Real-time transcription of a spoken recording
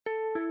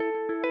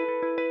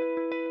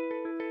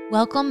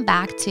Welcome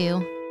back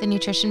to the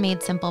Nutrition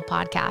Made Simple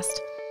podcast.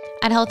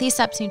 At Healthy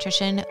Steps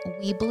Nutrition,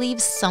 we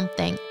believe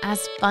something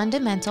as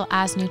fundamental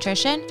as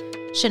nutrition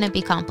shouldn't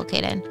be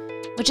complicated,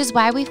 which is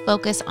why we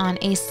focus on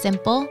a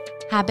simple,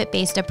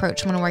 habit-based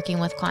approach when working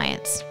with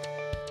clients.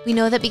 We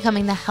know that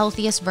becoming the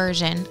healthiest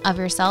version of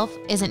yourself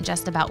isn't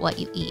just about what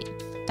you eat.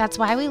 That's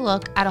why we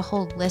look at a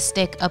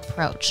holistic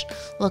approach,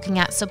 looking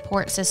at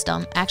support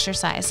system,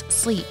 exercise,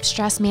 sleep,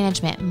 stress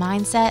management,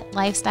 mindset,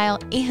 lifestyle,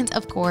 and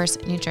of course,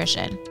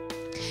 nutrition.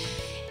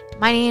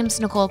 My name's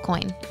Nicole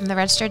Aucoin. I'm the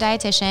Registered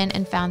Dietitian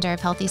and founder of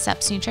Healthy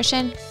Steps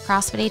Nutrition,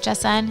 CrossFit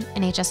HSN,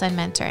 and HSN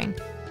Mentoring.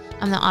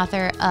 I'm the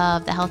author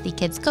of the Healthy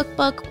Kids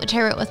Cookbook, which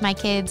I wrote with my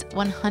kids,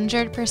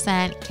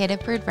 100%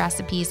 kid-approved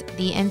recipes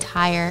the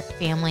entire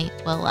family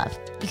will love.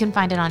 You can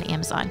find it on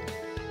Amazon.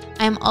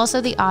 I am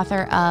also the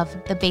author of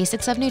The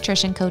Basics of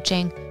Nutrition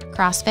Coaching,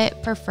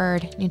 CrossFit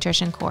Preferred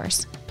Nutrition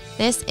Course.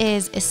 This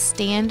is a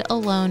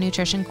standalone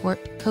nutrition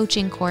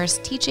coaching course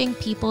teaching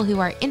people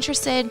who are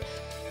interested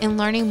in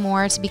learning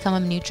more to become a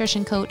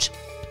nutrition coach,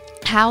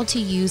 how to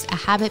use a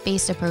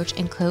habit-based approach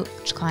and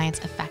coach clients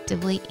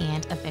effectively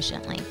and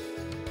efficiently.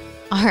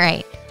 All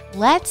right,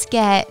 let's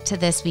get to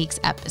this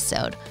week's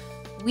episode.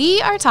 We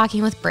are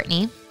talking with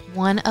Brittany,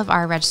 one of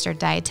our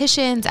registered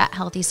dietitians at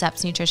Healthy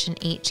Steps Nutrition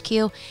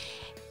HQ,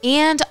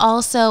 and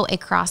also a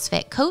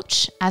CrossFit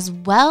coach, as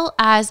well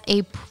as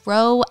a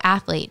pro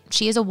athlete.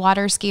 She is a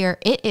water skier.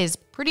 It is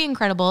pretty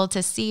incredible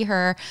to see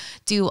her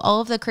do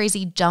all of the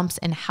crazy jumps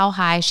and how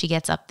high she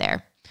gets up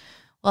there.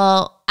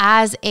 Well,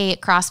 as a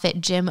CrossFit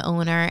gym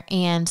owner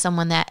and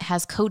someone that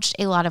has coached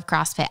a lot of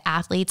CrossFit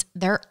athletes,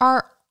 there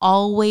are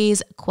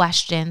always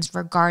questions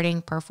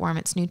regarding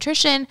performance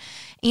nutrition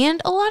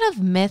and a lot of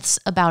myths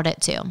about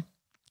it too.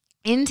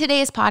 In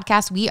today's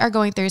podcast, we are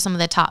going through some of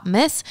the top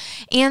myths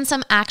and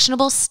some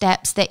actionable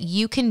steps that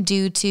you can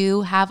do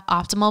to have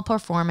optimal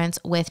performance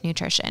with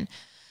nutrition.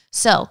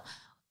 So,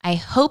 I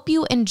hope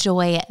you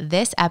enjoy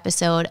this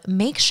episode.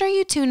 Make sure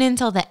you tune in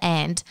till the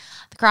end.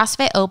 The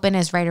CrossFit Open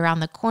is right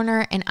around the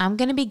corner, and I'm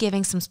going to be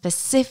giving some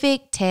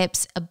specific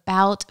tips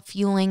about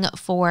fueling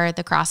for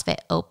the CrossFit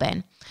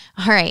Open.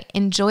 All right,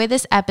 enjoy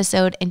this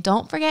episode, and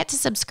don't forget to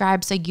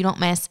subscribe so you don't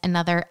miss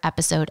another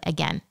episode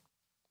again.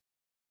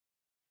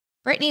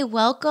 Brittany,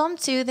 welcome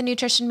to the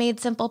Nutrition Made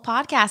Simple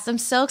podcast. I'm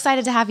so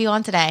excited to have you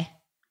on today.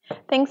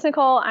 Thanks,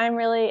 Nicole. I'm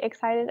really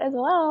excited as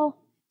well.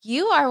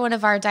 You are one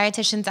of our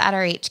dietitians at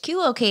our HQ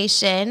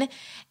location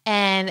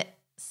and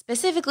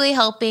specifically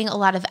helping a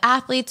lot of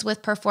athletes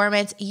with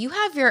performance. You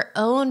have your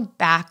own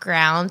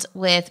background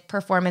with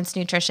performance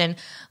nutrition.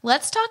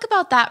 Let's talk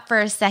about that for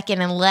a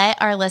second and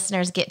let our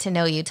listeners get to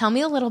know you. Tell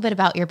me a little bit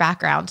about your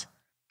background.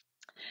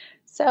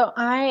 So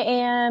I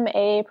am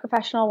a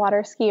professional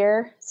water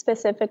skier,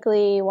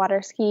 specifically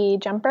water ski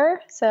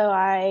jumper. So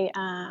I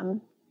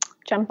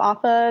jump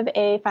off of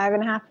a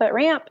 5.5-foot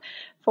ramp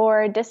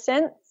for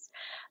distance.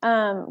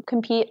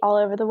 Compete all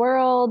over the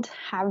world,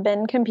 have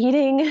been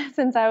competing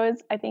since I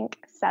was,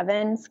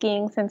 7,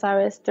 skiing since I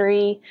was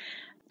 3,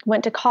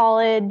 went to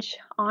college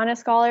on a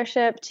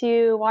scholarship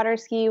to water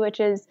ski, which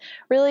is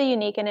really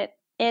unique in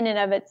and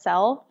of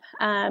itself.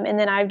 And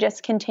then I've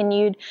just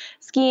continued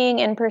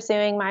skiing and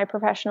pursuing my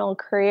professional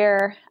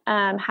career,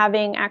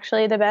 having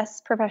actually the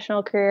best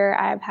professional career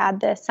I've had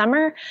this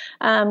summer,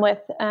 with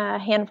a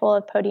handful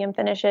of podium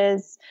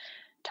finishes,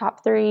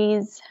 top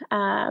 3s,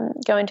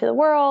 going to the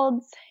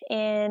Worlds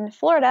in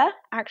Florida,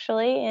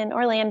 actually in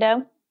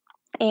Orlando,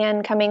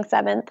 and coming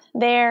 7th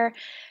there.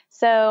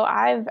 So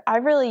I've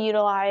really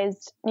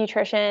utilized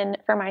nutrition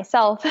for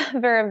myself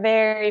for a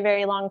very,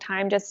 very long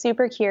time, just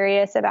super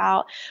curious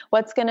about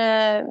what's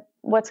gonna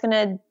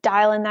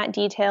dial in that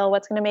detail,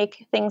 what's gonna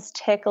make things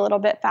tick a little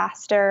bit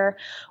faster,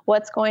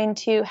 what's going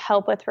to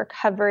help with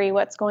recovery,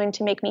 what's going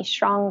to make me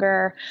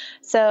stronger.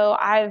 So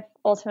I've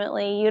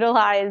ultimately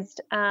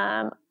utilized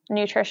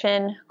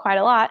nutrition quite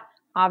a lot,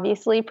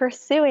 obviously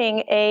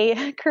pursuing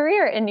a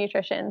career in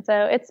nutrition.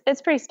 So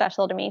it's pretty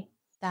special to me.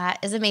 That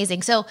is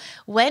amazing. So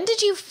when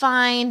did you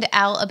find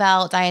out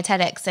about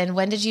dietetics and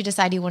when did you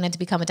decide you wanted to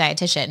become a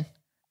dietitian?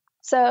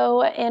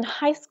 So in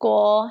high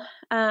school,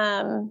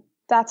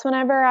 that's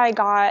whenever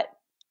I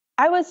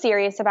was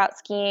serious about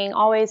skiing,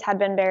 always had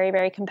been very,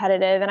 very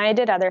competitive. And I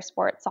did other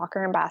sports,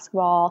 soccer and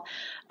basketball.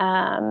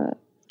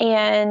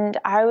 And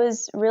I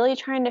was really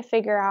trying to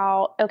figure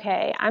out,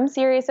 okay, I'm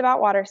serious about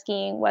water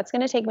skiing. What's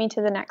going to take me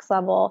to the next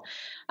level?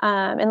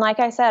 And like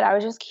I said, I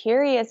was just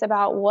curious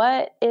about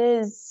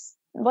what's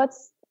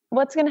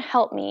going to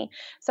help me.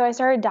 So I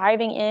started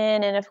diving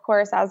in. And of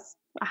course, as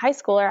a high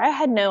schooler, I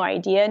had no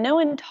idea. No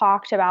one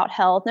talked about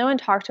health. No one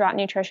talked about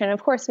nutrition.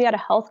 Of course, we had a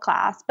health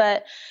class,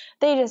 but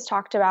they just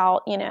talked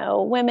about,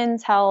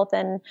 women's health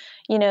and,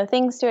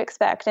 things to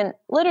expect. And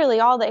literally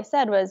all they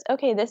said was,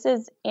 okay, this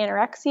is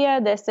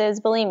anorexia. This is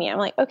bulimia. I'm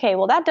like, okay,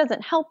 well, that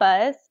doesn't help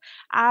us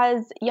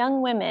as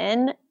young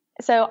women.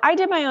 So I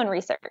did my own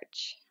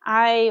research.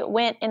 I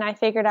went and I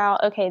figured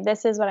out, okay,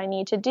 this is what I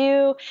need to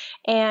do.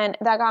 And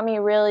that got me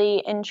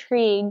really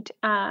intrigued.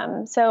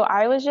 So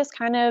I was just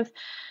kind of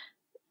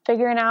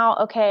figuring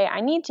out, okay,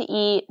 I need to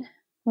eat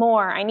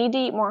more. I need to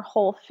eat more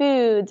whole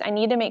foods. I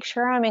need to make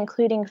sure I'm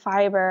including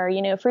fiber.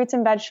 Fruits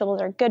and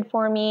vegetables are good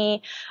for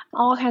me,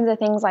 all kinds of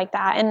things like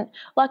that. And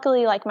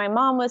luckily, like, my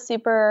mom was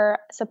super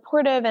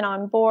supportive and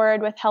on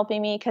board with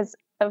helping me because,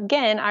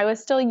 again, I was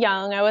still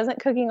young. I wasn't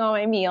cooking all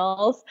my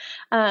meals,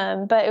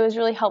 but it was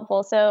really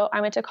helpful. So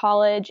I went to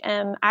college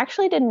and I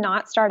actually did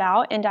not start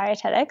out in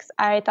dietetics.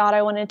 I thought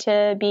I wanted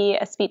to be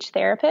a speech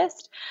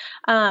therapist.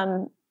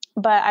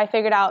 But I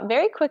figured out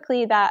very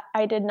quickly that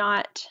I did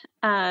not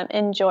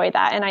enjoy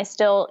that. And I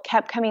still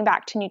kept coming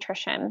back to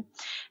nutrition.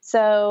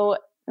 So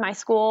my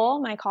school,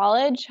 my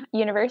college,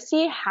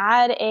 university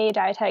had a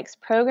dietetics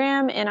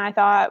program, and I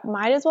thought,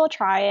 might as well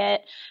try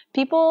it.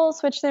 People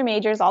switch their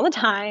majors all the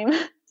time.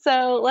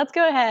 So let's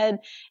go ahead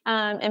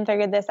and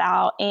figure this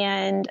out.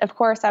 And of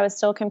course, I was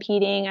still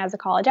competing as a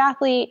college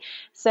athlete.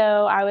 So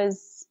I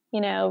was,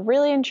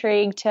 really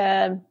intrigued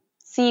to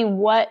see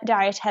what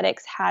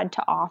dietetics had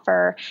to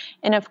offer.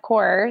 And of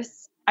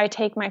course, I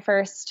take my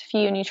first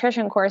few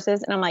nutrition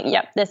courses and I'm like,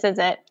 yep, this is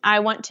it.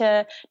 I want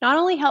to not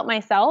only help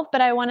myself,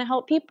 but I want to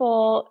help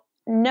people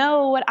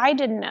know what I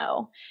didn't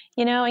know,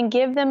 and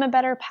give them a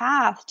better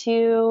path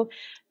to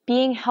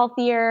being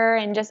healthier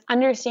and just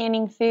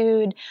understanding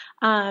food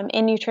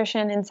and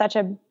nutrition in such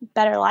a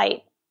better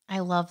light. I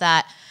love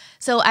that.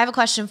 So I have a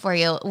question for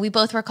you. We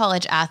both were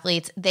college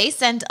athletes. They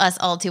sent us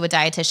all to a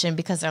dietitian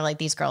because they're like,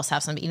 these girls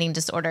have some eating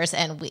disorders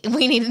and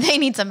they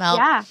need some help.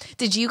 Yeah.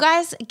 Did you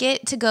guys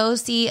get to go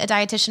see a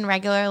dietitian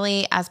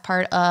regularly as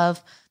part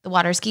of the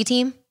water ski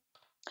team?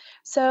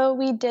 So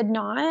we did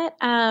not.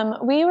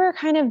 We were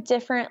kind of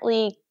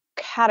differently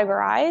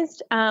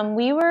categorized.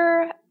 We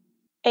were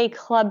a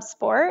club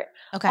sport.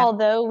 Okay.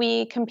 Although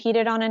we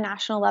competed on a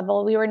national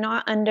level, we were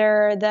not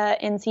under the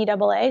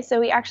NCAA.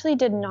 So we actually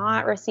did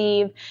not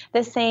receive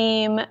the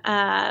same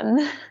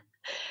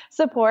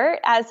support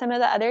as some of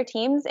the other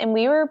teams. And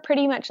we were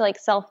pretty much like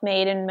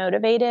self-made and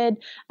motivated,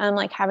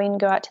 like having to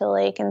go out to the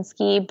lake and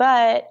ski.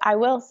 But I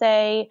will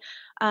say,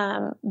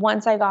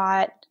 once I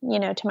got,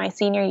 to my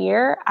senior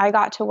year, I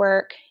got to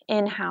work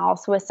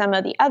in-house with some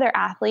of the other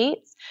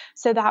athletes.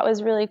 So that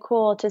was really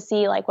cool to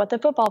see like what the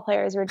football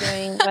players were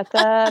doing, what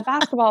the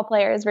basketball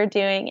players were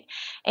doing.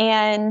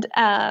 And,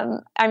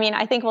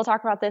 I think we'll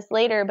talk about this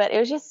later, but it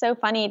was just so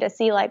funny to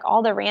see like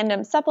all the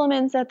random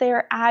supplements that they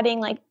were adding.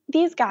 Like,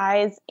 these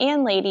guys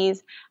and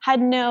ladies had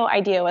no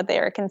idea what they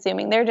were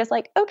consuming. They're just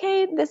like,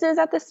 okay, this is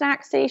at the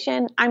snack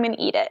station, I'm going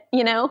to eat it,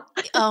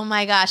 Oh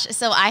my gosh.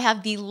 So I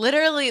have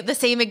literally the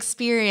same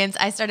experience.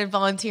 I started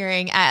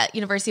volunteering at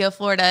University of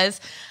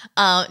Florida's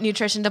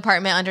nutrition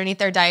department underneath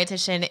their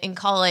dietitian in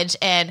college.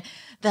 And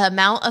the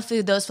amount of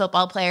food those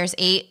football players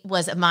ate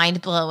was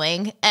mind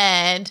blowing.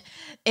 And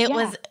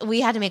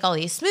we had to make all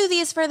these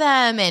smoothies for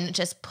them and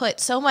just put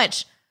so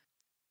much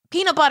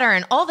peanut butter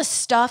and all the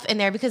stuff in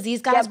there because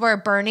these guys were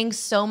burning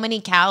so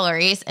many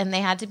calories, and they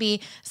had to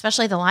be,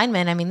 especially the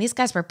linemen. These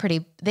guys were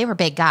they were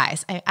big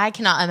guys. I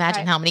cannot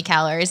imagine how many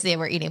calories they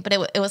were eating, but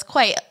it was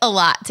quite a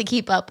lot to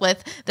keep up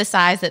with the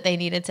size that they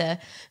needed to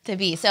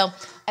be. So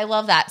I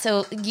love that.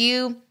 So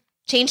you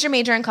changed your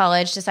major in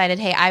college, decided,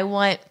 hey, I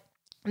want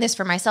this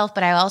for myself,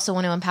 but I also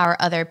want to empower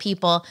other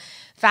people.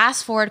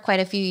 Fast forward quite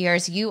a few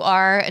years, you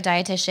are a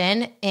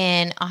dietitian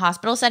in a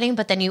hospital setting,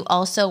 but then you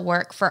also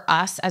work for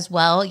us as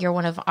well. You're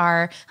one of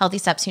our Healthy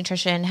Steps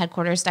Nutrition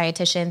headquarters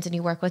dietitians, and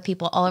you work with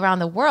people all around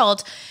the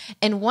world.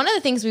 And one of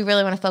the things we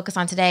really want to focus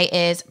on today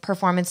is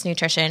performance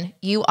nutrition.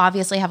 You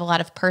obviously have a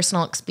lot of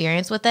personal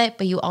experience with it,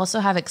 but you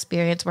also have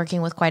experience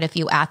working with quite a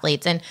few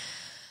athletes. And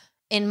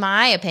in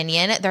my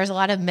opinion, there's a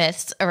lot of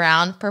myths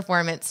around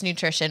performance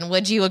nutrition.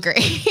 Would you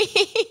agree?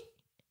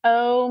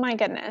 Oh my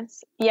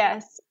goodness.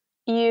 Yes.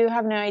 You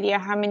have no idea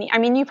how many,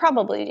 you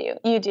probably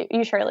do.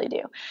 You surely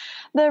do.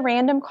 The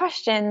random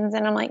questions.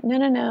 And I'm like,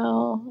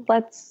 no,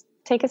 let's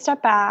take a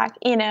step back,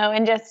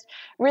 and just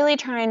really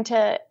trying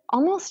to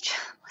almost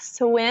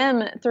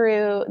swim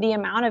through the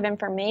amount of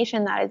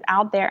information that is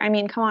out there.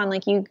 Come on,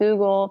 like, you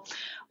Google,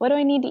 what do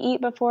I need to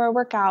eat before a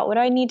workout? What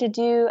do I need to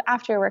do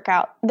after a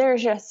workout?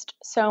 There's just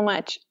so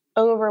much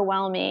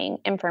overwhelming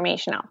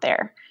information out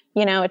there.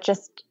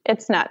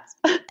 It's nuts.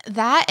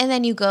 That, and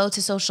then you go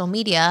to social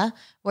media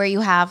where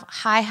you have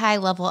high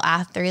level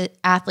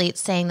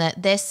athletes saying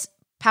that this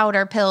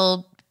powder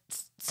pill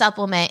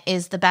supplement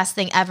is the best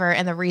thing ever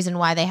and the reason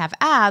why they have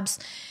abs,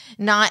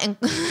 not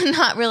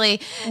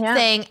really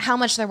saying how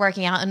much they're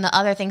working out and the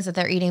other things that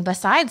they're eating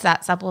besides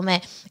that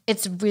supplement.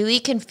 It's really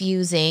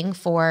confusing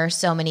for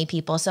so many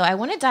people. So I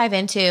want to dive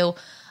into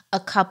a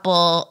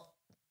couple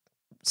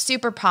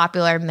super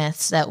popular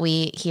myths that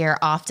we hear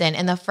often.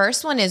 And the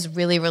first one is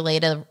really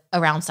related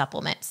around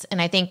supplements. And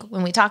I think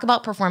when we talk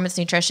about performance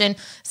nutrition,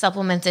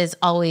 supplements is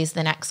always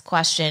the next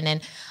question.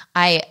 And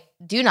I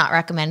do not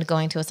recommend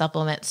going to a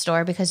supplement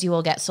store because you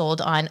will get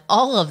sold on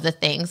all of the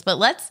things. But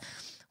let's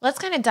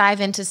kind of dive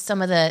into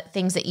some of the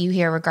things that you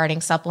hear regarding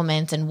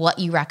supplements and what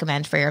you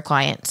recommend for your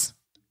clients.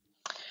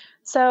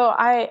 So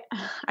I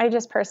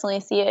just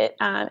personally see it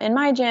in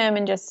my gym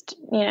and just,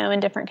 in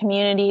different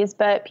communities,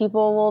 but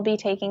people will be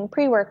taking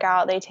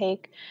pre-workout. They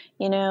take,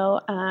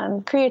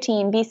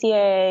 creatine,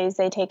 BCAAs,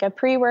 they take a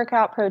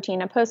pre-workout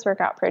protein, a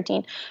post-workout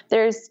protein.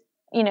 There's,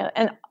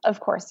 and of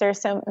course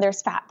there's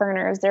fat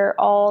burners, there are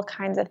all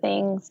kinds of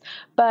things,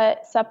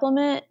 but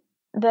supplement,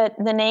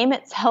 the name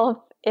itself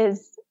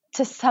is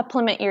to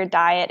supplement your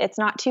diet. It's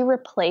not to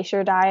replace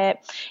your diet.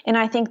 And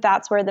I think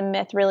that's where the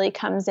myth really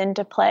comes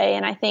into play.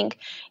 And I think,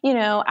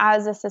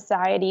 as a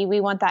society,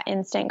 we want that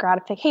instant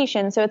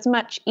gratification. So it's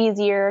much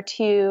easier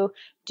to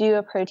do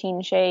a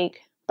protein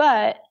shake,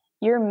 but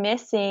you're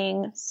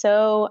missing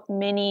so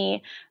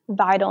many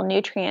vital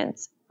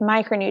nutrients,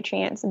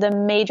 micronutrients, the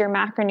major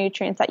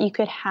macronutrients that you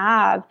could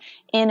have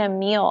in a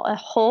meal, a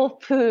whole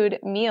food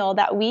meal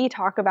that we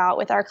talk about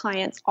with our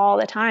clients all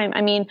the time.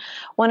 I mean,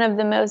 one of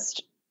the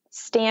most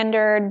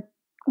standard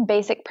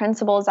basic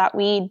principles that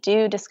we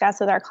do discuss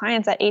with our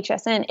clients at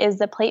HSN is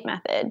the plate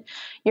method.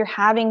 You're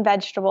having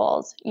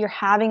vegetables, you're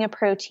having a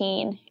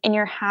protein, and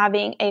you're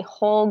having a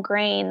whole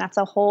grain that's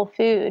a whole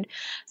food.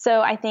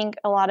 So I think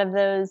a lot of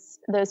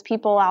those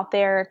people out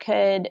there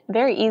could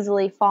very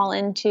easily fall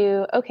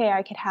into, okay,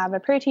 I could have a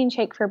protein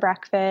shake for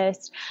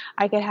breakfast,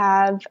 I could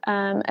have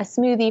a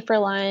smoothie for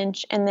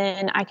lunch, and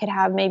then I could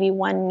have maybe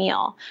one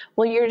meal.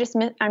 Well,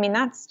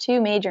 that's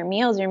two major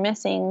meals you're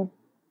missing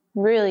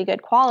really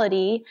good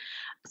quality.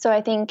 So I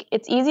think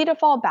it's easy to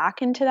fall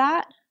back into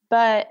that,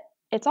 but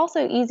it's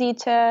also easy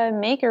to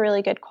make a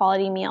really good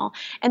quality meal.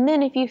 And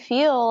then if you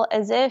feel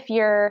as if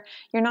you're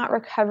not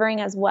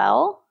recovering as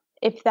well,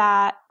 if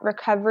that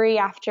recovery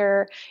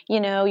after,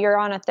 you're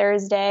on a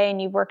Thursday and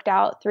you've worked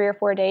out 3 or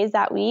 4 days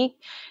that week,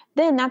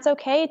 then that's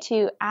okay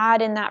to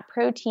add in that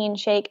protein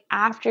shake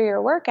after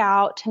your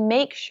workout to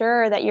make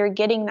sure that you're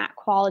getting that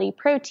quality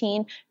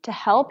protein to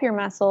help your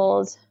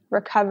muscles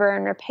recover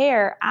and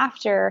repair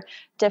after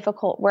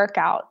difficult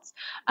workouts.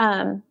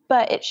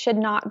 But it should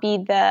not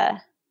be the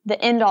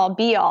end all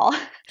be all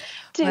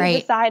to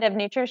the side of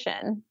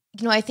nutrition.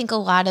 I think a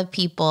lot of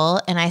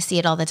people, and I see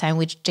it all the time.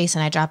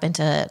 Jason and I drop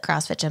into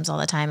CrossFit gyms all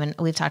the time, and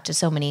we've talked to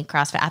so many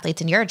CrossFit athletes,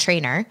 and you're a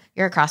trainer,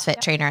 you're a CrossFit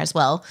trainer as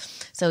well.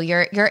 So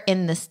you're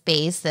in the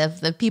space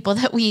of the people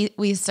that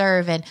we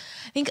serve. And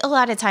I think a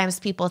lot of times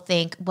people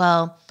think,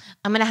 well,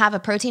 I'm going to have a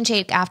protein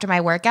shake after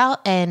my workout,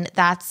 and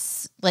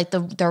that's like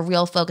the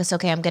real focus.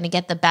 Okay, I'm going to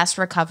get the best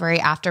recovery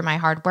after my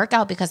hard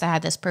workout because I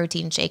had this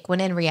protein shake. When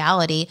in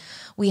reality,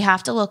 we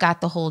have to look at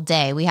the whole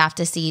day. We have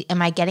to see,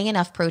 am I getting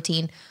enough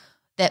protein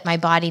that my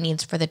body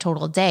needs for the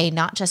total day,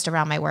 not just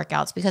around my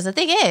workouts? Because the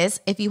thing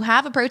is, if you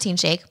have a protein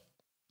shake,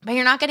 but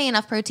you're not getting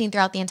enough protein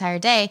throughout the entire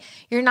day,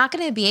 you're not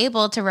going to be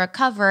able to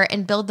recover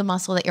and build the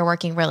muscle that you're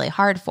working really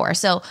hard for.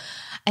 So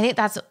I think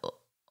that's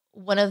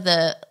one of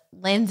the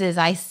lenses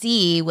I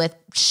see with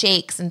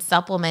shakes and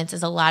supplements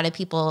is a lot of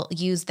people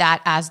use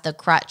that as the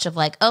crutch of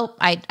like, oh,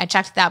 I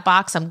checked that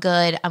box, I'm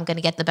good, I'm going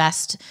to get the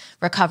best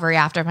recovery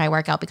after my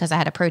workout because I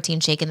had a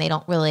protein shake, and they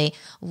don't really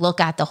look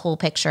at the whole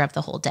picture of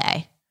the whole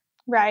day.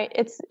 Right.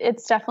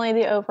 It's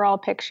definitely the overall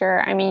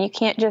picture. I mean, you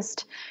can't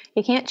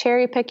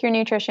cherry pick your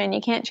nutrition.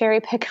 You can't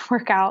cherry pick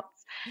workouts.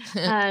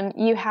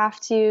 You have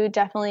to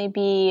definitely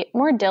be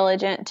more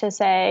diligent to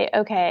say,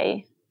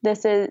 okay,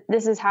 this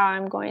is how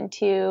I'm going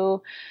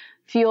to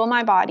fuel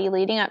my body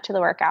leading up to the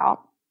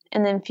workout,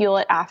 and then fuel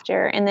it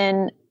after. And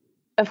then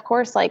of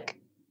course, like,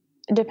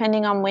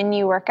 depending on when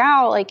you work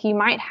out, like, you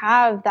might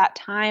have that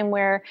time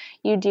where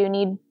you do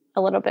need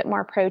a little bit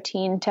more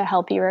protein to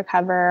help you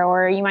recover,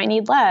 or you might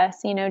need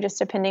less, just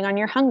depending on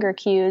your hunger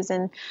cues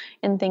and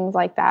things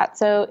like that.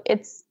 So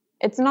it's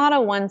not a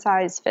one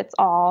size fits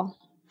all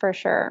for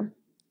sure.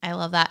 I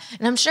love that.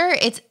 And I'm sure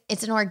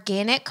it's an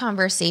organic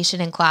conversation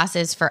in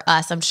classes for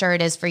us. I'm sure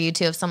it is for you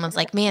too. If someone's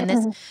like,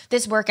 man,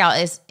 this workout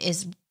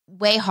is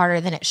way harder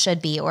than it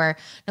should be. Or,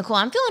 Nicole,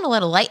 I'm feeling a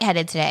little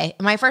lightheaded today.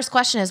 My first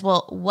question is,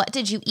 well, what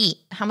did you eat?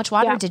 How much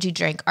water did you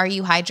drink? Are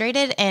you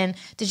hydrated? And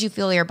did you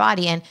fuel your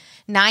body? And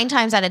 9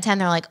 times out of 10,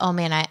 they're like, oh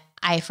man,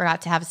 I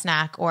forgot to have a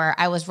snack, or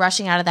I was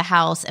rushing out of the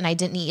house and I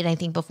didn't eat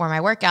anything before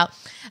my workout.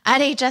 At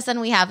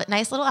HSN, we have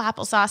nice little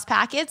applesauce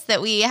packets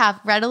that we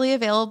have readily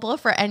available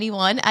for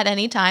anyone at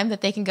any time that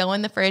they can go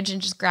in the fridge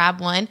and just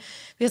grab one,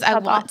 because I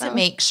want to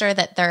make sure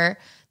that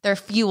they're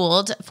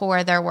fueled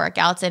for their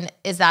workouts. And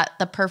is that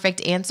the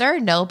perfect answer?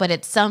 No, but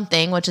it's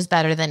something, which is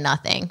better than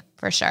nothing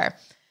for sure.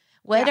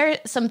 What are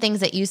some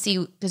things that you see,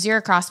 because you're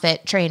a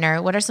CrossFit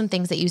trainer, what are some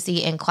things that you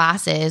see in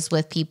classes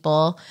with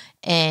people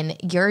in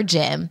your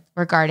gym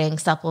regarding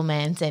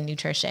supplements and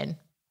nutrition?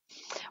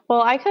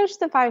 Well, I coach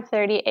the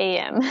 5:30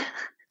 a.m.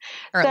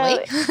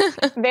 Early. So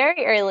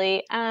very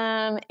early.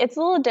 It's a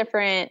little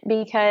different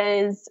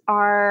because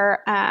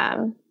our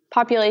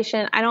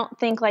population, I don't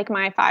think like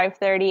my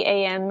 5:30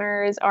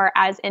 a.m.ers are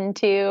as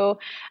into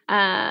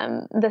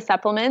the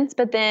supplements,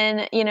 but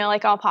then,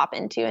 like, I'll pop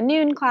into a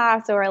noon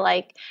class or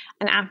like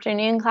an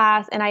afternoon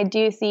class, and I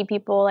do see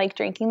people like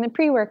drinking the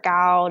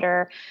pre-workout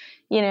or,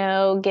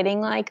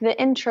 getting like the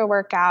intro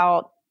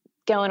workout.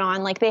 going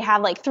on. Like they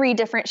have like 3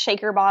 different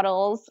shaker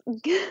bottles,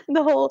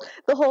 the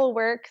whole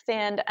works.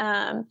 And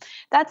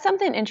that's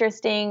something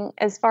interesting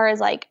as far as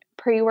like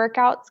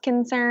pre-workouts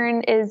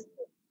concerned, is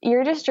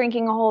you're just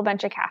drinking a whole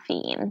bunch of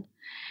caffeine.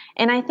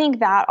 And I think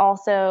that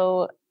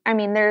also, I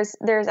mean, there's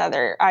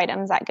other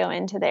items that go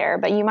into there,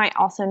 but you might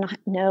also not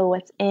know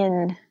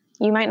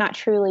you might not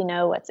truly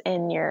know what's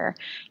in your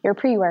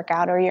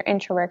pre-workout or your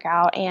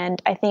intra-workout.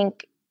 And I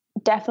think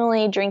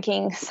definitely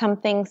drinking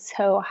something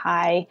so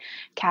high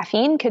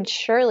caffeine could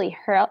surely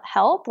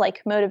help,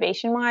 like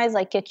motivation wise,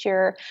 like get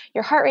your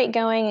heart rate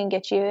going and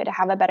get you to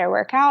have a better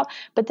workout.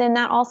 But then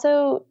that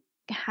also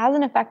has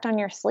an effect on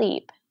your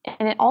sleep,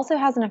 and it also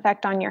has an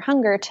effect on your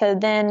hunger to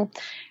then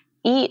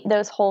eat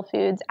those whole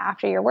foods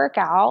after your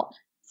workout.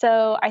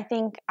 So I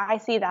think I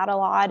see that a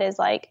lot, is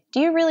like,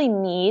 do you really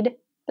need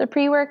the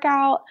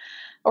pre-workout,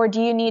 or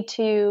do you need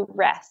to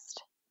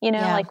rest?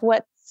 Like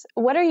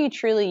what are you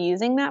truly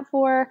using that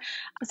for?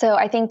 So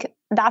I think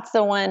that's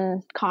the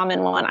one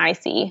common one I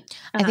see.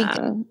 I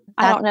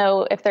don't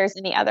know if there's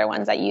any other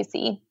ones that you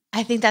see.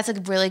 I think that's a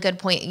really good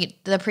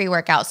point, the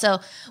pre-workout. So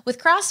with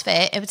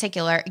CrossFit in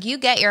particular, you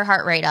get your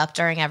heart rate up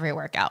during every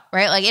workout,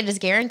 right? Like it is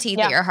guaranteed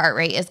that your heart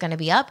rate is going to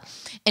be up.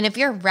 And if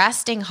your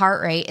resting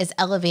heart rate is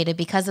elevated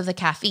because of the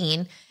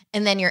caffeine,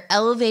 and then you're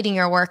elevating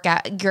your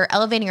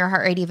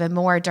heart rate even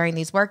more during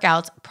these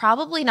workouts,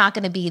 probably not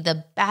going to be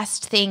the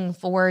best thing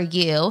for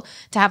you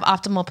to have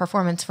optimal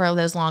performance for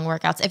those long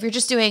workouts. If you're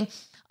just doing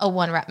a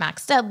 1 rep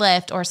max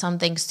deadlift or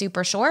something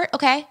super short,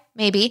 okay,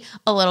 maybe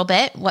a little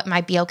bit, what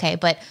might be okay.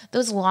 But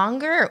those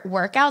longer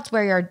workouts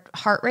where your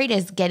heart rate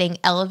is getting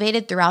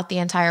elevated throughout the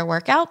entire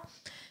workout,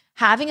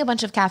 having a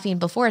bunch of caffeine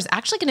before is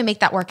actually going to make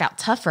that workout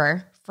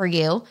tougher for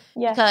you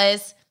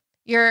because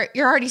you're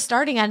already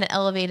starting at an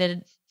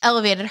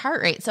elevated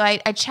heart rate. So I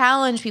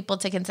challenge people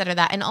to consider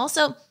that. And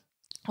also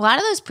a lot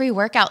of those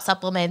pre-workout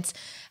supplements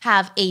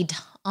have a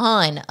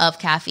ton of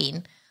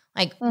caffeine,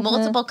 like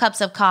multiple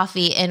cups of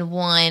coffee in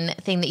one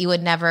thing that you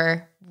would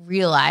never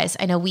realize.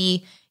 I know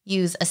we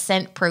use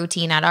Ascent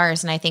protein at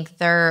ours, and I think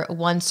their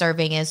one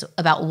serving is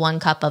about 1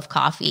 cup of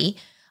coffee.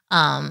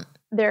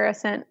 Their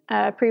Ascent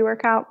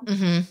pre-workout.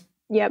 Mm-hmm.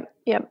 Yep.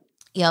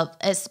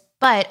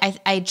 But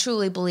I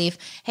truly believe,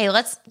 hey,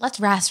 let's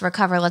rest,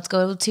 recover. Let's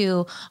go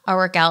to our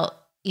workout,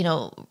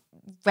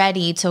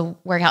 ready to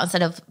work out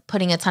instead of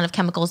putting a ton of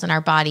chemicals in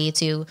our body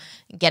to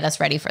get us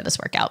ready for this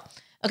workout.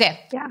 Okay.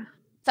 Yeah.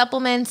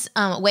 Supplements,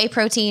 whey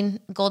protein,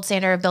 gold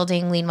standard of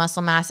building lean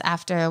muscle mass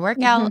after a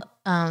workout.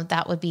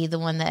 That would be the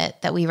one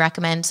that we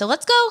recommend. So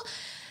let's go.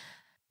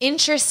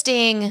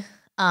 Interesting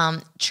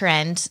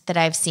trend that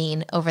I've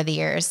seen over the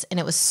years, and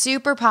it was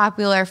super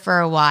popular for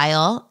a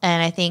while,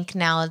 and I think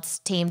now it's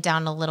tamed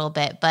down a little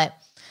bit, but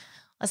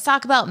let's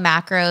talk about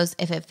macros,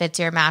 if it fits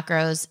your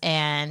macros,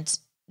 and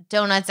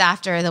donuts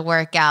after the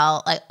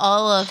workout, like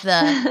all of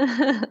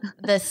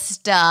the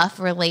stuff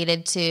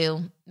related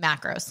to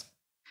macros.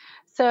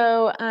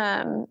 So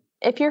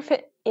if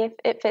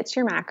it fits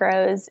your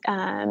macros,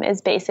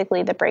 is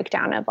basically the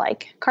breakdown of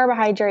like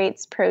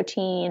carbohydrates,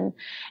 protein,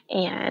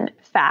 and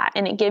fat.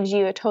 And it gives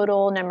you a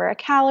total number of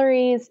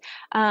calories.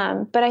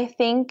 But I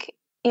think,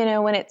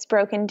 when it's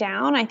broken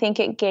down, I think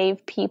it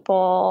gave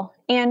people,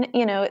 and,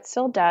 it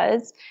still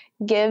does,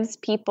 gives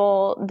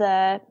people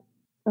the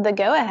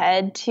go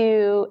ahead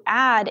to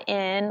add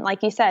in,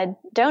 like you said,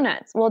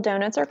 donuts. Well,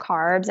 donuts are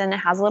carbs and it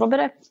has a little bit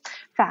of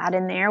fat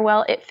in there.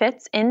 Well, it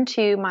fits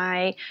into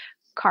my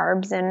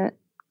carbs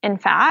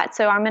and fat,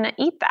 so I'm going to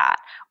eat that.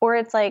 Or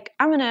it's like,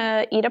 I'm going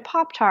to eat a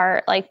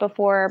Pop-Tart like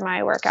before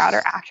my workout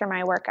or after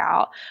my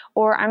workout,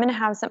 or I'm going to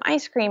have some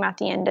ice cream at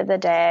the end of the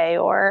day,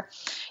 or,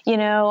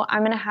 I'm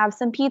going to have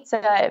some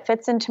pizza. It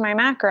fits into my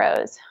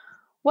macros.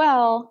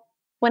 Well,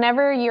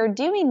 whenever you're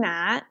doing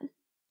that,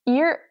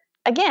 you're,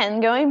 again,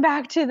 going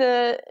back to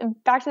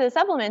the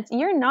supplements,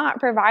 you're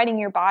not providing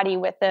your body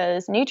with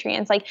those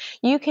nutrients. Like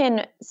you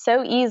can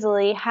so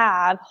easily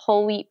have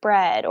whole wheat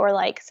bread or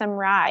like some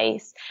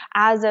rice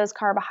as those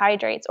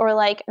carbohydrates, or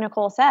like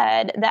Nicole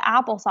said, the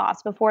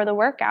applesauce before the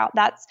workout.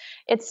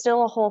 It's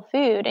still a whole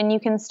food, and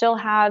you can still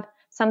have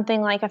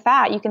something like a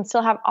fat. You can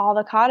still have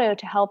avocado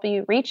to help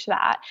you reach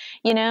that,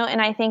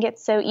 and I think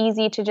it's so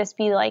easy to just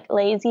be like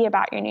lazy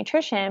about your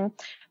nutrition,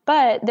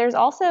 but there's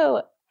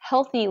also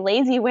healthy,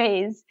 lazy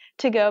ways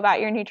to go about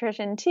your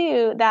nutrition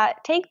too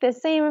that take the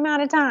same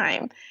amount of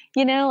time.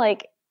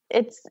 Like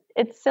it's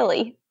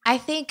silly. I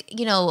think,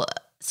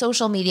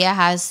 social media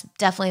has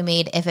definitely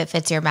made if it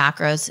fits your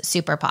macros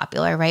super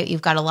popular, right?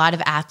 You've got a lot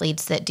of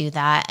athletes that do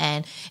that,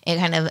 and it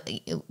kind of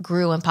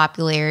grew in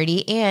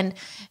popularity and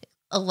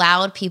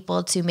allowed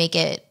people to make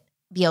it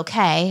be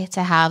okay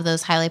to have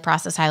those highly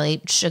processed,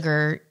 highly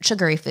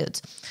sugary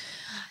foods.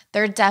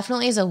 There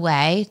definitely is a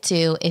way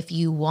to, if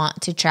you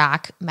want to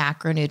track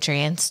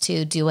macronutrients,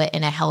 to do it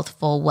in a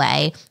healthful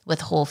way with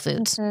whole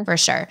foods, for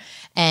sure.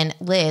 And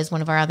Liz,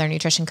 one of our other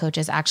nutrition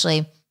coaches,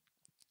 actually,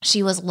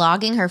 she was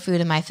logging her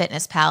food in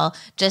MyFitnessPal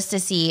just to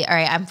see, all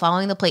right, I'm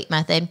following the plate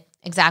method,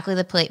 exactly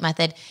the plate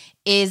method.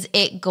 Is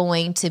it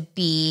going to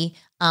be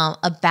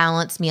a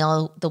balanced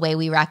meal the way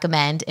we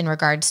recommend in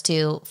regards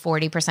to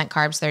 40%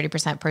 carbs,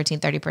 30% protein,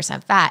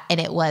 30% fat. And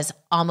it was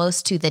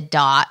almost to the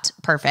dot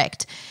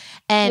perfect.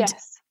 And,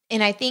 Yes.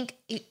 and I think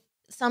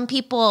some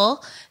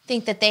people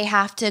think that they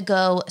have to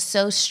go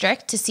so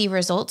strict to see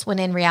results, when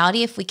in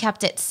reality, if we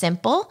kept it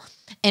simple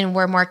and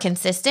we're more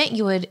consistent,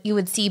 you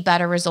would see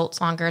better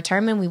results longer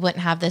term. And we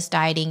wouldn't have this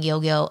dieting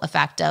yo-yo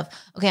effect of,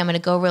 okay, I'm going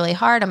to go really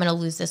hard, I'm going to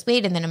lose this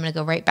weight, and then I'm going to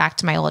go right back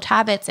to my old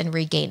habits and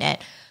regain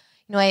it.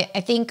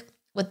 I think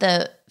with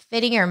the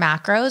fitting your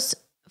macros,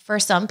 for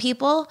some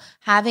people,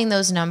 having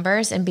those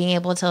numbers and being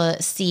able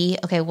to see,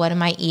 okay, what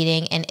am I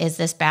eating and is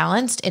this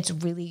balanced? It's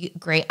really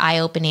great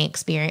eye-opening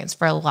experience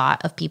for a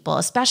lot of people,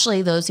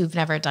 especially those who've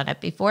never done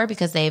it before,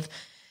 because they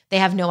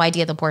have no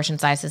idea the portion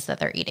sizes that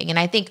they're eating. And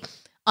I think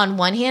on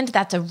one hand,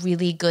 that's a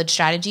really good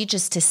strategy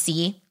just to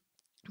see.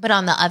 But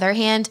on the other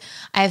hand,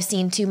 I've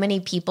seen too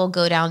many people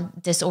go down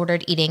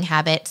disordered eating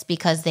habits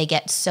because they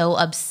get so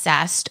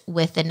obsessed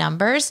with the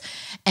numbers.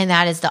 And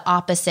that is the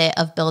opposite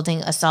of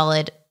building a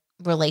solid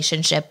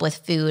relationship with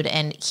food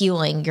and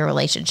healing your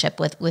relationship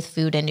with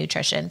food and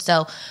nutrition.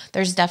 So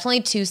there's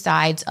definitely two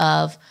sides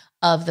of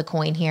the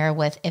coin here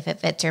with if it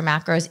fits your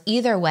macros.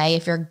 Either way,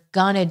 if you're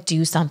gonna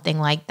do something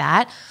like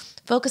that,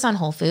 focus on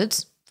whole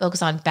foods,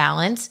 focus on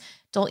balance.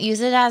 Don't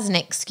use it as an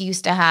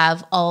excuse to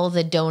have all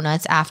the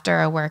donuts after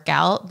a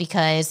workout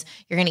because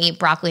you're going to eat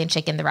broccoli and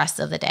chicken the rest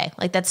of the day.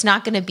 Like, that's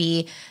not going to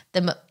be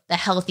the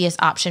healthiest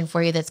option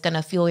for you. That's going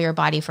to fuel your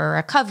body for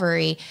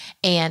recovery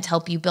and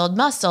help you build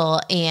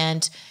muscle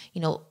and,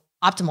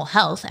 optimal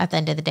health at the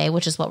end of the day,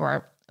 which is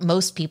what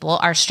most people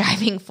are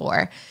striving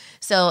for.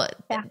 So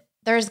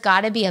there's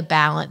got to be a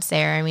balance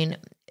there. I mean,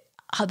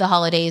 the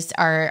holidays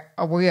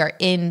we are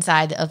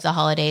inside of the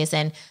holidays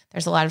and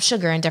there's a lot of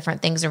sugar and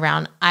different things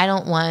around. I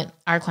don't want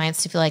our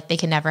clients to feel like they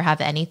can never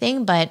have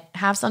anything, but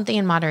have something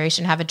in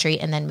moderation, have a treat,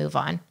 and then move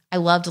on. I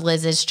loved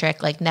Liz's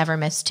trick, like never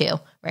miss two,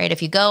 right?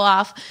 If you go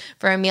off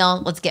for a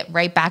meal, let's get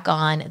right back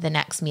on the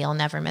next meal,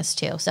 never miss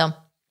two. So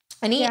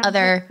any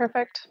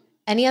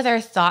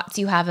other thoughts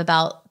you have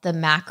about the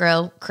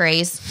macro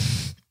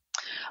craze?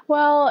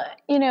 Well,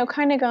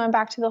 kind of going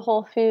back to the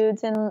whole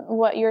foods and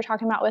what you were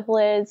talking about with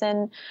Liz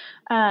and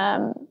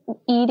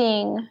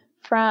eating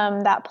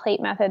from that plate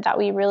method that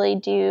we really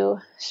do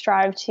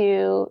strive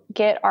to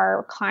get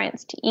our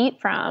clients to eat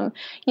from.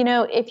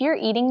 If you're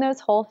eating those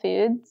whole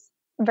foods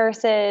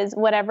versus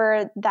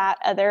whatever that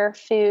other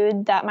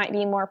food that might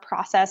be more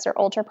processed or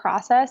ultra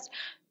processed,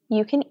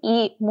 you can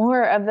eat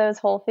more of those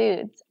whole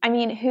foods. I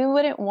mean, who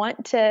wouldn't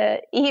want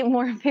to eat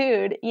more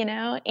food,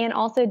 and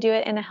also do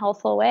it in a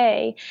healthful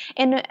way?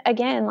 And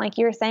again, like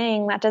you're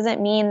saying, that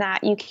doesn't mean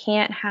that you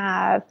can't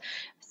have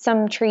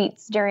some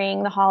treats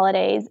during the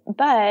holidays.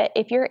 But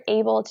if you're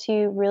able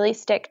to really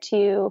stick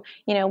to,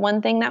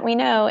 one thing that we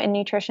know in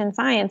nutrition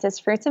science is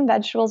fruits and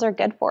vegetables are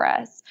good for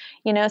us.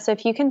 So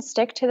if you can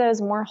stick to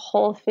those more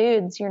whole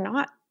foods, you're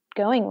not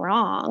going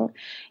wrong,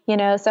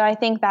 so I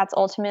think that's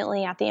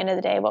ultimately at the end of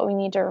the day, what we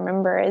need to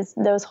remember is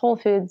those whole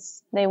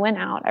foods, they win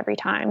out every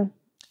time.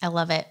 I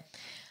love it.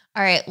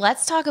 All right,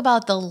 let's talk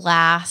about the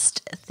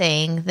last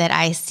thing that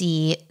I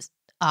see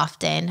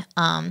often.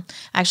 I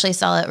actually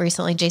saw it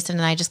recently. Jason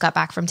and I just got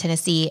back from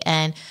Tennessee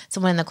and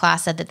someone in the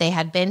class said that they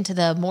had been to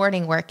the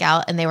morning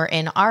workout and they were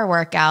in our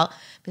workout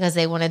because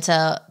they wanted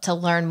to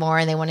learn more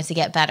and they wanted to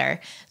get better.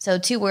 So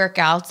 2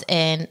 workouts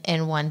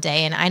in one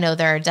day. And I know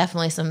there are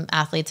definitely some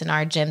athletes in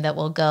our gym that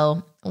will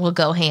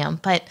go ham,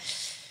 but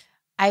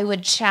I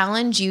would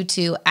challenge you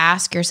to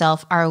ask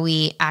yourself, are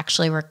we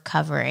actually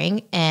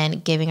recovering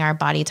and giving our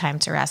body time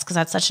to rest? Because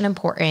that's such an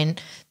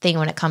important thing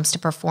when it comes to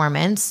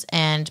performance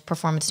and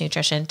performance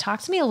nutrition.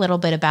 Talk to me a little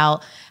bit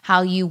about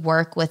how you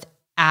work with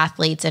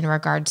athletes in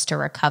regards to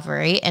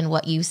recovery and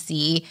what you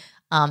see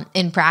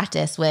in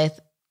practice with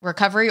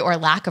recovery or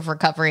lack of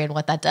recovery and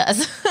what that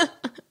does.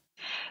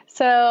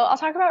 So I'll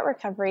talk about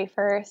recovery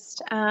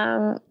first.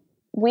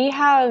 We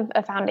have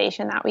a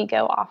foundation that we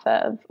go off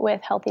of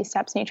with Healthy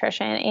Steps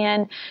Nutrition,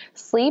 and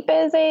sleep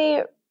is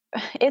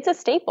it's a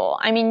staple.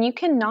 I mean, you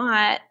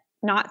cannot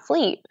not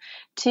sleep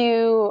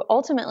to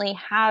ultimately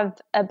have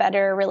a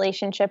better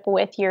relationship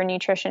with your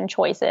nutrition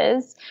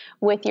choices,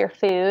 with your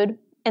food.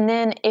 And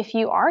then if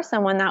you are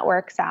someone that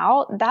works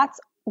out, that's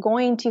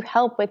going to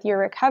help with your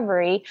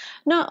recovery,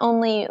 not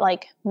only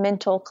like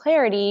mental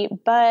clarity,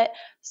 but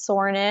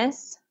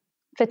soreness,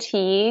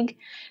 fatigue,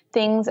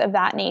 things of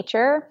that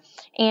nature.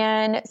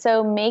 And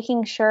so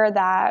making sure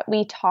that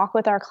we talk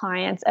with our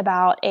clients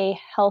about a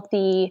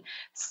healthy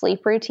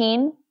sleep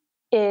routine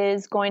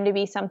is going to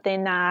be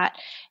something that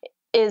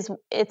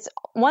it's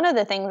one of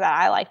the things that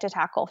I like to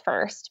tackle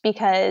first,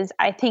 because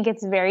I think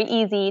it's very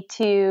easy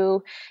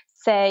to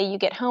say you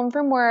get home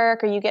from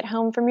work or you get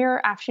home from your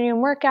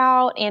afternoon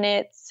workout and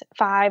it's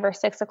 5 or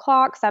 6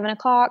 o'clock, 7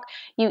 o'clock,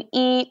 you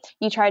eat,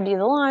 you try to do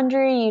the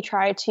laundry, you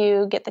try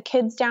to get the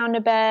kids down to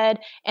bed.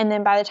 And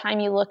then by the time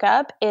you look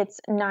up, it's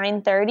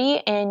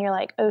 9:30 and you're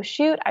like, oh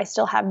shoot, I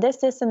still have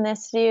this, and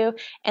this to do.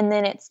 And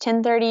then it's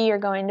 10:30, you're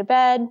going to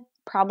bed.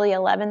 probably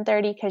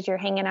 11:30 because you're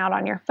hanging out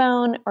on your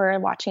phone or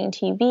watching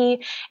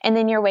TV, and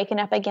then you're waking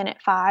up again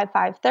at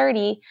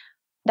 5:30,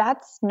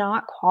 that's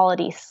not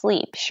quality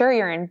sleep. Sure,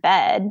 you're in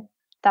bed.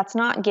 That's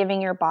not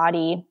giving your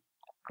body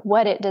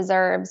what it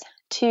deserves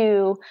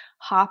to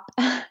hop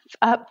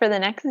up for the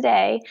next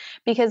day,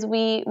 because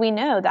we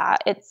know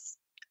that it's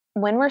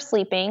when we're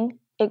sleeping,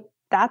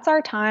 that's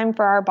our time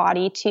for our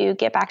body to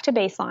get back to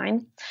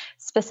baseline,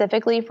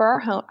 specifically for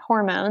our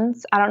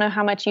hormones. I don't know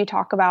how much you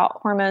talk about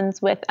hormones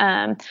with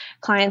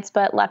clients,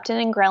 but leptin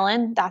and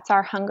ghrelin, that's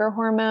our hunger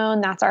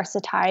hormone, that's our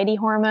satiety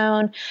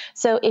hormone.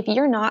 So if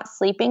you're not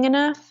sleeping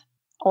enough,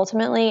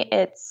 ultimately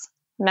it's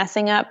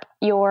messing up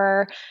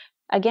your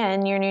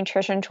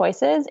nutrition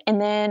choices,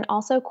 and then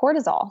also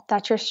cortisol,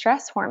 that's your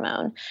stress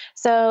hormone.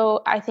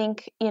 So I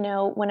think,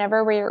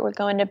 whenever we're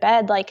going to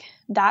bed, like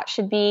that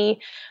should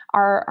be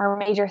our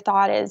major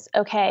thought is,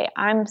 okay,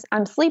 I'm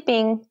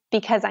sleeping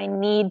because I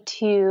need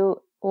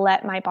to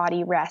let my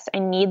body rest. I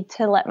need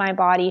to let my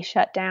body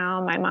shut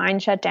down, my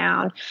mind shut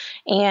down.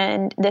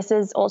 And this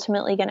is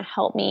ultimately going to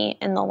help me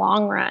in the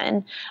long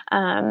run.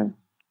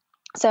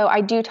 So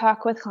I do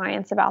talk with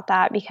clients about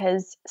that,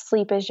 because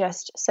sleep is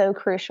just so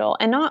crucial.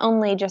 And not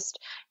only just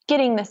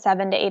getting the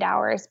 7 to 8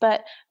 hours,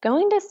 but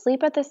going to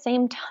sleep at the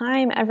same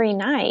time every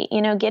night,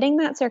 getting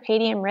that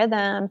circadian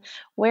rhythm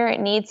where it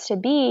needs to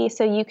be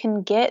so you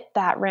can get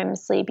that REM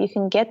sleep, you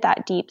can get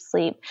that deep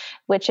sleep,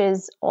 which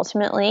is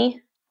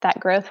ultimately that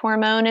growth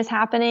hormone is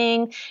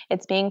happening.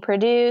 It's being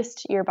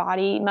produced. Your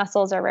body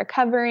muscles are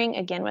recovering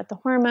again with the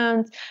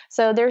hormones.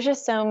 So there's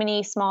just so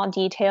many small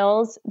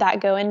details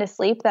that go into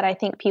sleep that I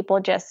think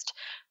people just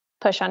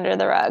push under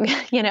the rug,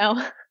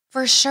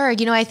 For sure.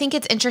 I think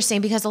it's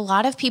interesting because a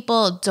lot of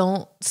people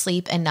don't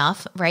sleep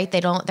enough, right?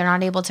 They're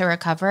not able to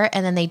recover,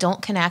 and then they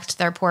don't connect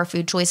their poor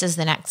food choices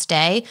the next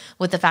day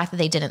with the fact that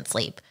they didn't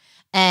sleep.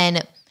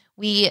 And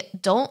we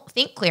don't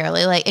think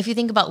clearly. Like if you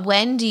think about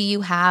when do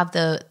you have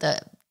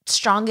the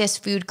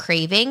strongest food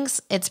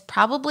cravings, it's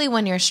probably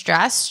when you're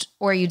stressed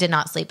or you did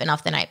not sleep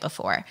enough the night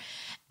before.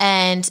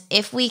 And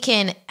if we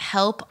can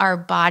help our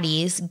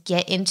bodies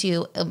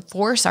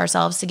force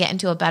ourselves to get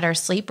into a better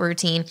sleep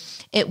routine,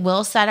 it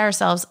will set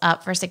ourselves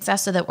up for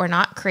success so that we're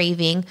not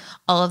craving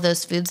all of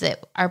those foods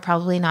that are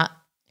probably not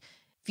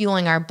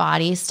fueling our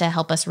bodies to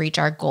help us reach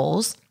our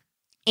goals.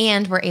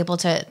 And we're able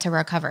to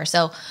recover.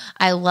 So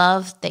I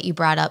love that you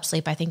brought up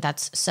sleep. I think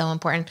that's so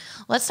important.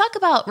 Let's talk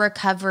about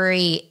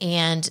recovery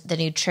and the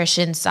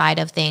nutrition side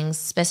of things,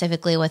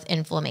 specifically with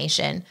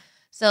inflammation.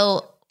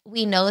 So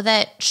we know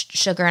that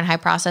sugar and high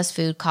processed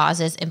food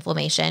causes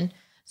inflammation.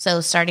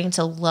 So starting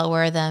to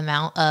lower the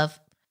amount of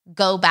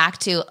go back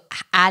to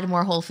add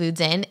more whole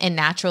foods in, and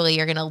naturally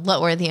you're going to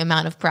lower the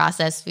amount of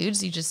processed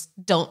foods. You just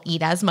don't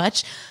eat as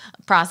much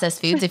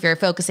processed foods if you're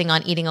focusing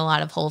on eating a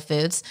lot of whole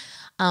foods.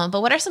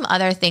 But what are some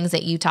other things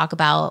that you talk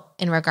about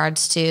in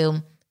regards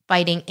to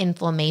fighting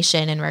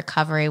inflammation and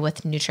recovery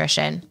with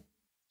nutrition?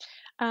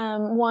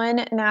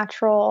 One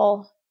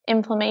natural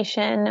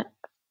inflammation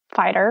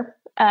fighter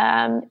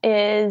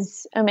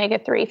is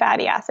omega-3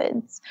 fatty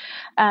acids.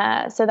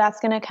 So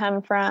that's going to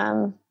come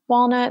from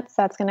walnuts.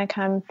 That's going to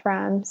come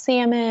from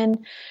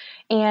salmon.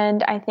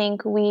 And I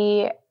think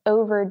we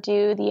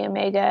overdo the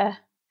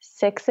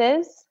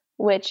omega-6s,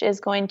 which is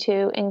going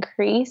to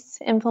increase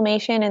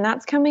inflammation. And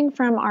that's coming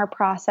from our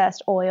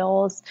processed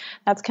oils.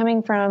 That's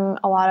coming from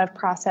a lot of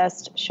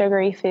processed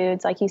sugary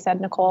foods, like you said,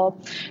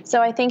 Nicole.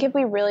 So I think if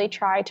we really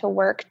try to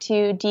work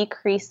to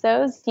decrease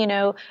those,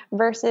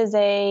 versus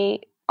a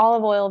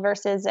olive oil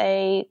versus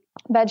a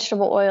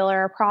vegetable oil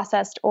or a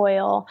processed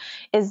oil,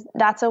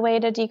 that's a way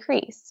to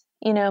decrease,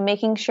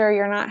 making sure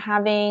you're not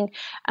having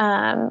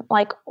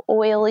like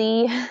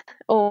oily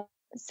or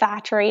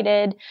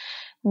saturated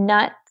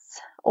nuts,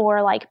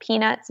 or like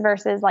peanuts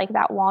versus like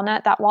that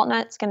walnut. That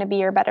walnut's going to be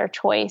your better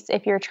choice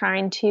if you're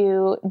trying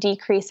to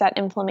decrease that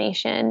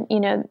inflammation,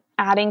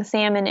 adding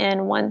salmon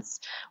in once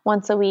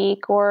a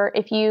week. Or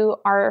if you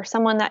are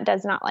someone that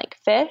does not like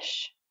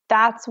fish,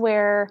 that's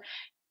where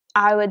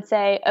I would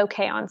say,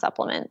 okay, on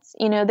supplements.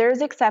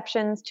 There's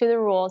exceptions to the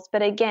rules,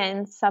 but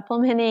again,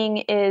 supplementing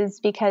is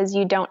because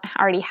you don't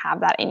already have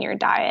that in your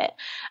diet.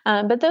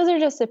 But those are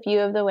just a few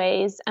of the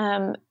ways.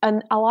 And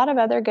a lot of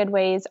other good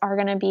ways are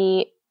going to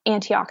be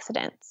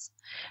antioxidants.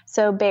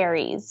 So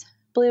berries,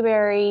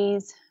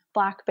 blueberries,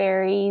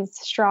 blackberries,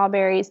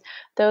 strawberries,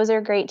 those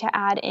are great to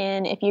add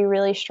in if you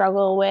really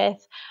struggle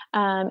with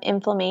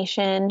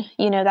inflammation.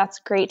 That's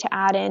great to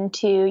add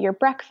into your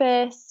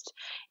breakfast.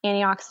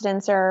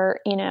 Antioxidants are,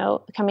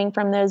 coming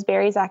from those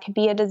berries. That could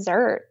be a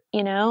dessert,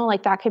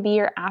 like that could be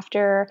your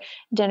after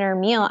dinner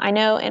meal. I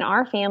know in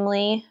our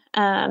family,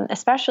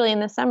 especially in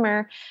the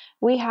summer,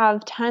 we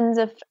have tons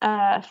of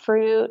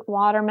fruit,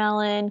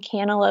 watermelon,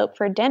 cantaloupe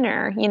for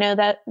dinner.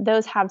 That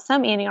those have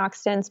some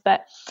antioxidants,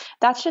 but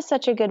that's just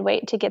such a good way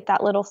to get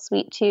that little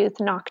sweet tooth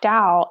knocked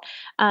out.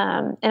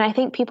 And I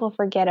think people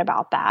forget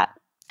about that.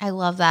 I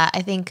love that.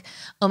 I think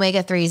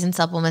omega-3s and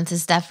supplements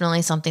is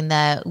definitely something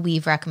that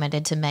we've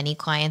recommended to many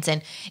clients.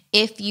 And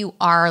if you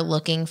are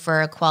looking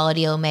for a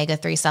quality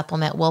omega-3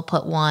 supplement, we'll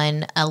put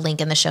a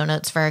link in the show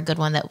notes for a good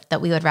one that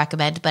we would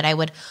recommend. But I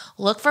would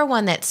look for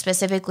one that's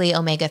specifically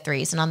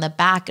omega-3s. And on the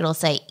back, it'll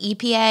say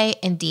EPA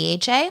and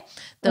DHA.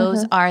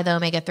 Those are the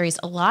omega-3s.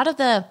 A lot of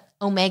the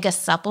omega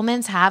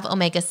supplements have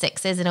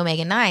omega-6s and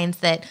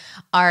omega-9s that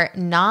are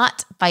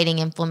not fighting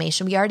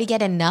inflammation. We already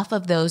get enough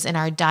of those in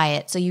our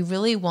diet. So you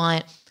really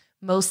want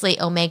mostly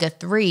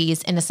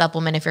omega-3s in a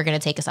supplement if you're going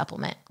to take a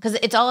supplement, because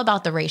it's all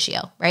about the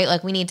ratio, right?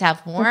 Like we need to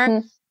have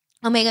more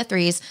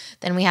omega-3s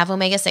than we have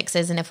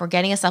omega-6s. And if we're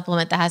getting a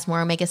supplement that has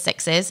more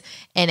omega-6s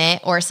in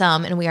it or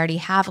some, and we already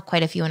have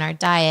quite a few in our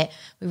diet,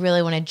 we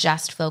really want to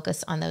just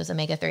focus on those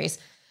omega-3s.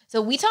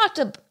 So we talked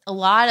a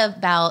lot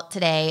about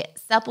today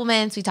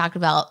supplements. We talked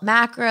about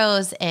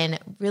macros and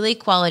really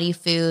quality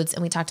foods,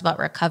 and we talked about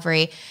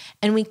recovery.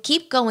 And we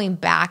keep going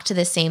back to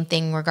the same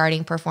thing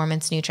regarding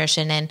performance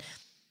nutrition. And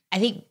I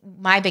think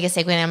my biggest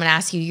takeaway, and I'm going to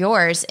ask you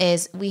yours,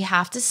 is we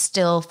have to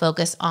still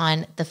focus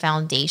on the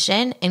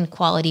foundation and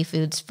quality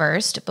foods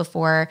first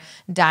before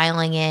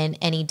dialing in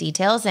any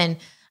details. And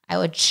I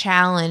would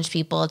challenge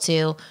people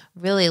to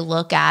really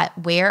look at,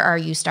 where are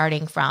you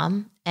starting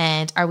from?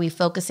 And are we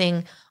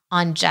focusing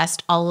on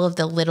just all of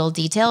the little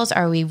details?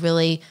 Are we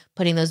really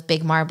putting those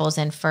big marbles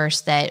in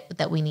first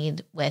that we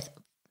need with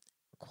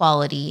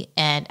quality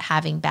and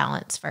having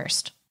balance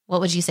first?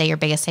 What would you say your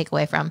biggest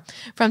takeaway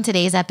from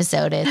today's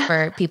episode is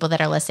for people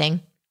that are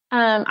listening?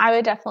 I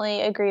would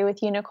definitely agree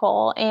with you,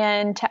 Nicole.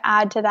 And to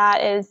add to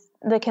that is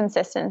the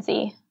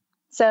consistency.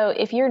 So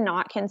if you're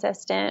not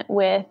consistent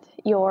with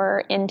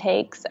your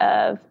intakes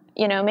of,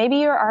 maybe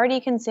you're already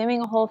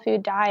consuming a whole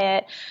food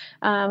diet,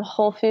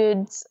 whole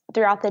foods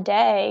throughout the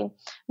day,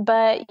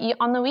 but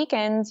on the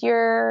weekends,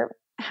 you're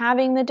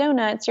having the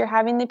donuts, you're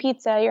having the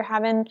pizza, you're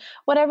having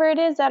whatever it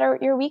is that are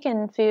your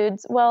weekend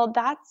foods. Well,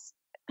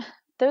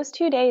 those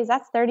 2 days,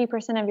 that's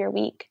 30% of your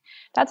week.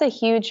 That's a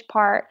huge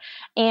part.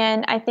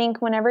 And I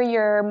think whenever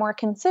you're more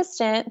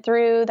consistent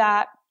through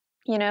that,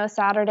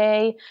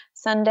 Saturday,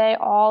 Sunday,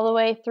 all the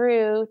way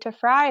through to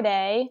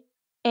Friday,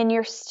 and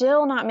you're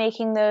still not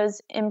making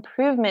those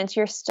improvements,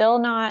 you're still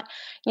not,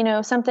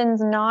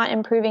 something's not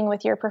improving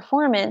with your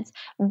performance,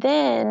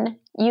 then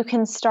you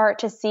can start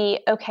to see,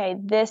 okay,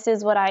 this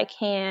is what I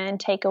can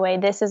take away.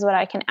 This is what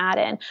I can add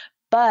in.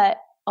 But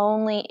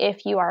only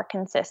if you are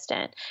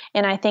consistent.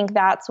 And I think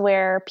that's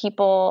where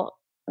people,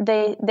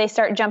 they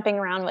start jumping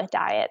around with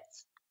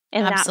diets.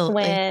 And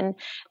Absolutely. That's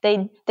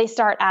when they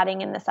start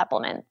adding in the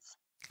supplements.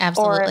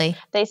 Absolutely. Or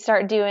they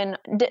start doing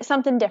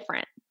something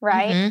different,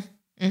 right?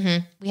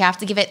 We have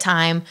to give it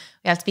time.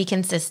 We have to be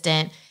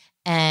consistent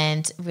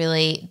and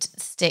really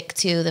stick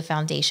to the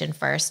foundation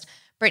first.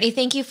 Brittany,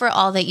 thank you for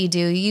all that you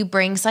do. You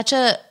bring such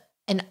an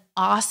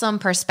awesome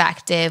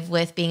perspective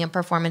with being a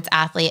performance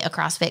athlete, a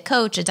CrossFit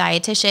coach, a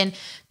dietitian,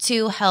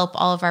 to help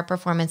all of our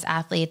performance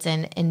athletes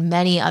and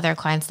many other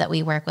clients that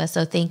we work with.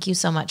 So thank you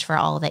so much for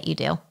all that you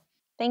do.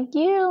 Thank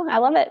you. I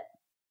love it.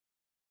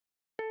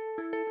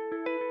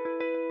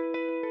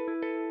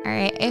 All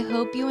right. I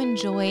hope you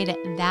enjoyed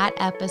that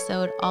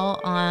episode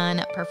all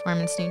on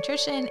performance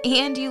nutrition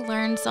and you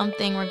learned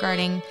something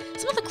regarding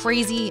some of the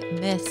crazy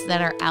myths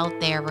that are out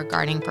there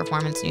regarding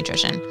performance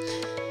nutrition.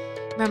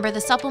 Remember, the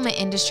supplement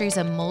industry is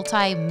a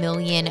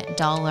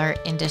multi-million-dollar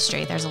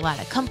industry. There's a lot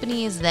of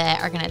companies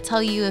that are going to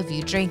tell you if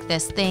you drink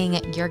this thing,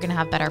 you're going to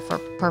have better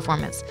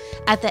performance.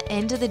 At the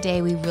end of the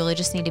day, we really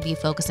just need to be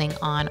focusing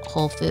on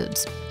whole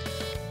foods.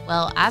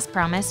 Well, as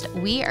promised,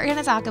 we are going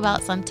to talk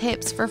about some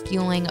tips for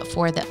fueling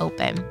for the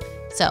open.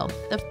 So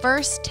the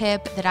first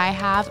tip that I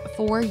have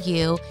for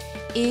you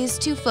is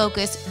to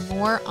focus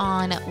more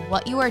on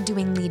what you are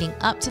doing leading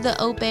up to the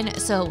open.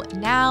 So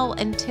now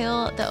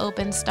until the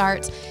open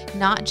starts,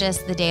 not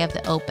just the day of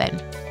the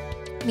open.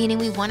 Meaning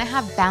we want to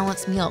have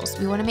balanced meals.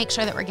 We want to make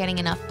sure that we're getting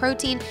enough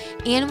protein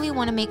and we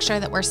want to make sure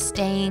that we're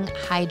staying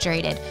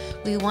hydrated.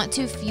 We want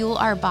to fuel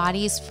our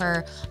bodies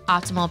for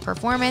optimal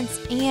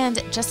performance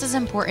and, just as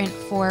important,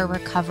 for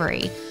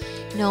recovery.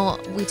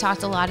 We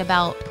talked a lot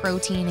about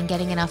protein and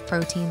getting enough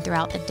protein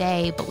throughout the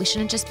day, but we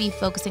shouldn't just be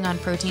focusing on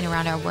protein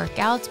around our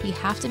workouts. We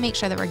have to make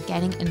sure that we're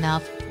getting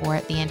enough for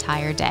the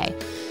entire day.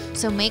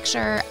 So make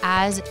sure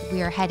as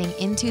we are heading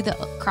into the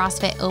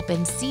CrossFit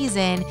Open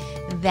season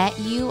that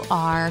you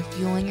are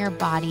fueling your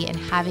body and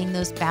having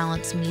those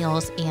balanced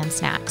meals and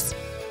snacks.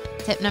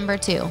 Tip number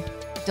 2,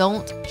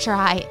 don't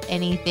try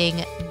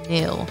anything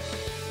new.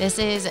 This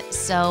is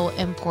so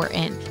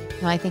important.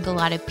 I think a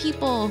lot of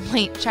people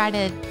might try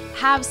to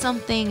have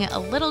something a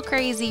little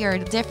crazy or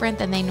different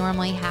than they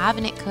normally have,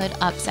 and it could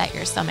upset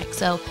your stomach.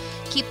 So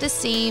keep the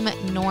same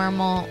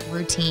normal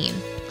routine.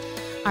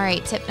 All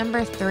right, tip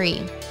number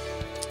 3.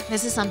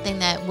 This is something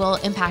that will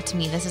impact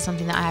me. This is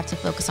something that I have to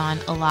focus on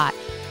a lot.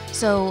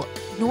 So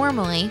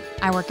normally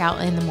I work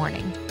out in the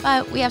morning,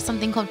 but we have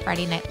something called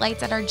Friday Night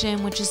Lights at our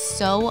gym, which is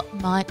so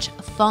much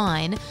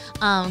fun,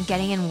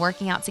 getting and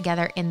working out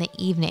together in the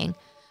evening.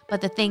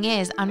 But the thing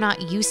is, I'm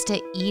not used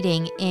to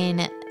eating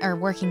in or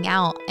working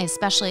out,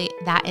 especially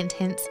that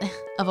intense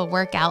of a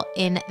workout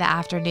in the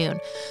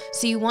afternoon.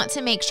 So you want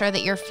to make sure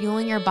that you're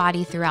fueling your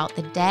body throughout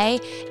the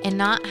day and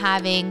not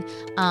having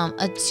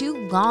a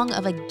too long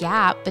of a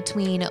gap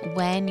between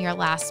when your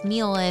last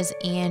meal is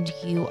and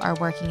you are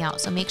working out.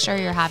 So make sure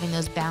you're having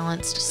those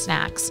balanced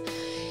snacks.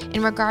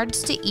 In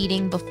regards to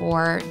eating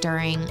before,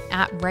 during,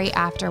 right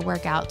after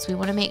workouts, we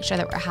want to make sure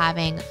that we're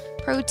having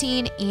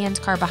protein and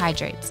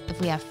carbohydrates.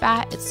 If we have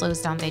fat, it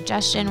slows down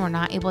digestion. We're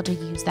not able to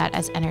use that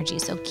as energy.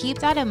 So keep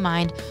that in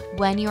mind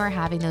when you are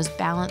having those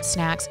balanced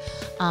snacks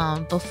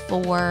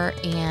before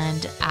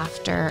and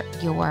after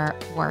your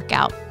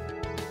workout.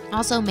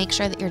 Also, make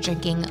sure that you're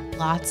drinking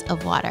lots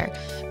of water.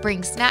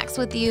 Bring snacks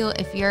with you.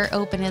 If your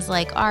open is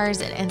like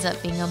ours, it ends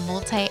up being a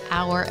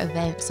multi-hour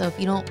event. So if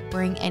you don't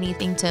bring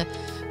anything to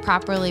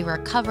properly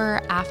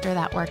recover after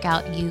that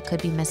workout, you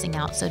could be missing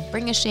out. So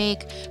bring a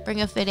shake,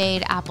 bring a Fit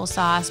Aid,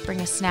 applesauce,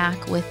 bring a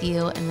snack with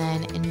you, and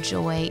then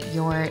enjoy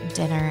your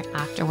dinner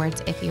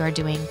afterwards if you are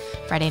doing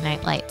Friday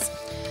Night Lights.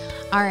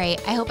 All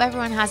right, I hope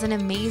everyone has an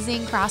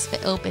amazing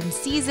CrossFit Open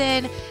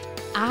season.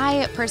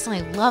 I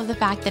personally love the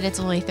fact that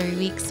it's only 3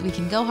 weeks. We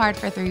can go hard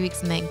for 3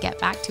 weeks and then get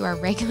back to our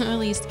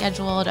regularly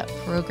scheduled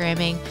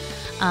programming.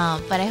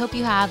 But I hope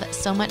you have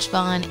so much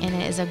fun, and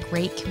it is a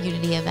great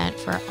community event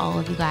for all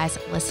of you guys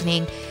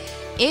listening.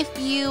 If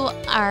you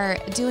are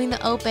doing the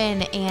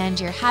open and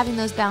you're having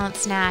those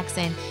balanced snacks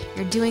and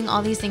you're doing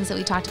all these things that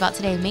we talked about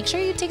today, make sure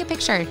you take a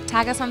picture,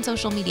 tag us on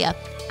social media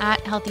at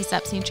Healthy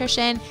Steps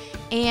Nutrition.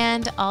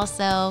 And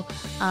also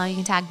you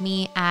can tag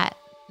me at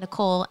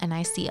Nicole,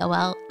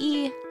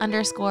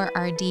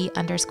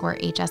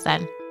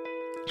 NICOLE_RD_HSN.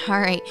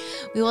 All right.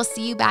 We will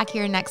see you back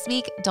here next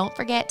week. Don't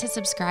forget to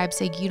subscribe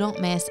so you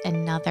don't miss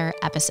another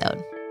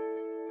episode.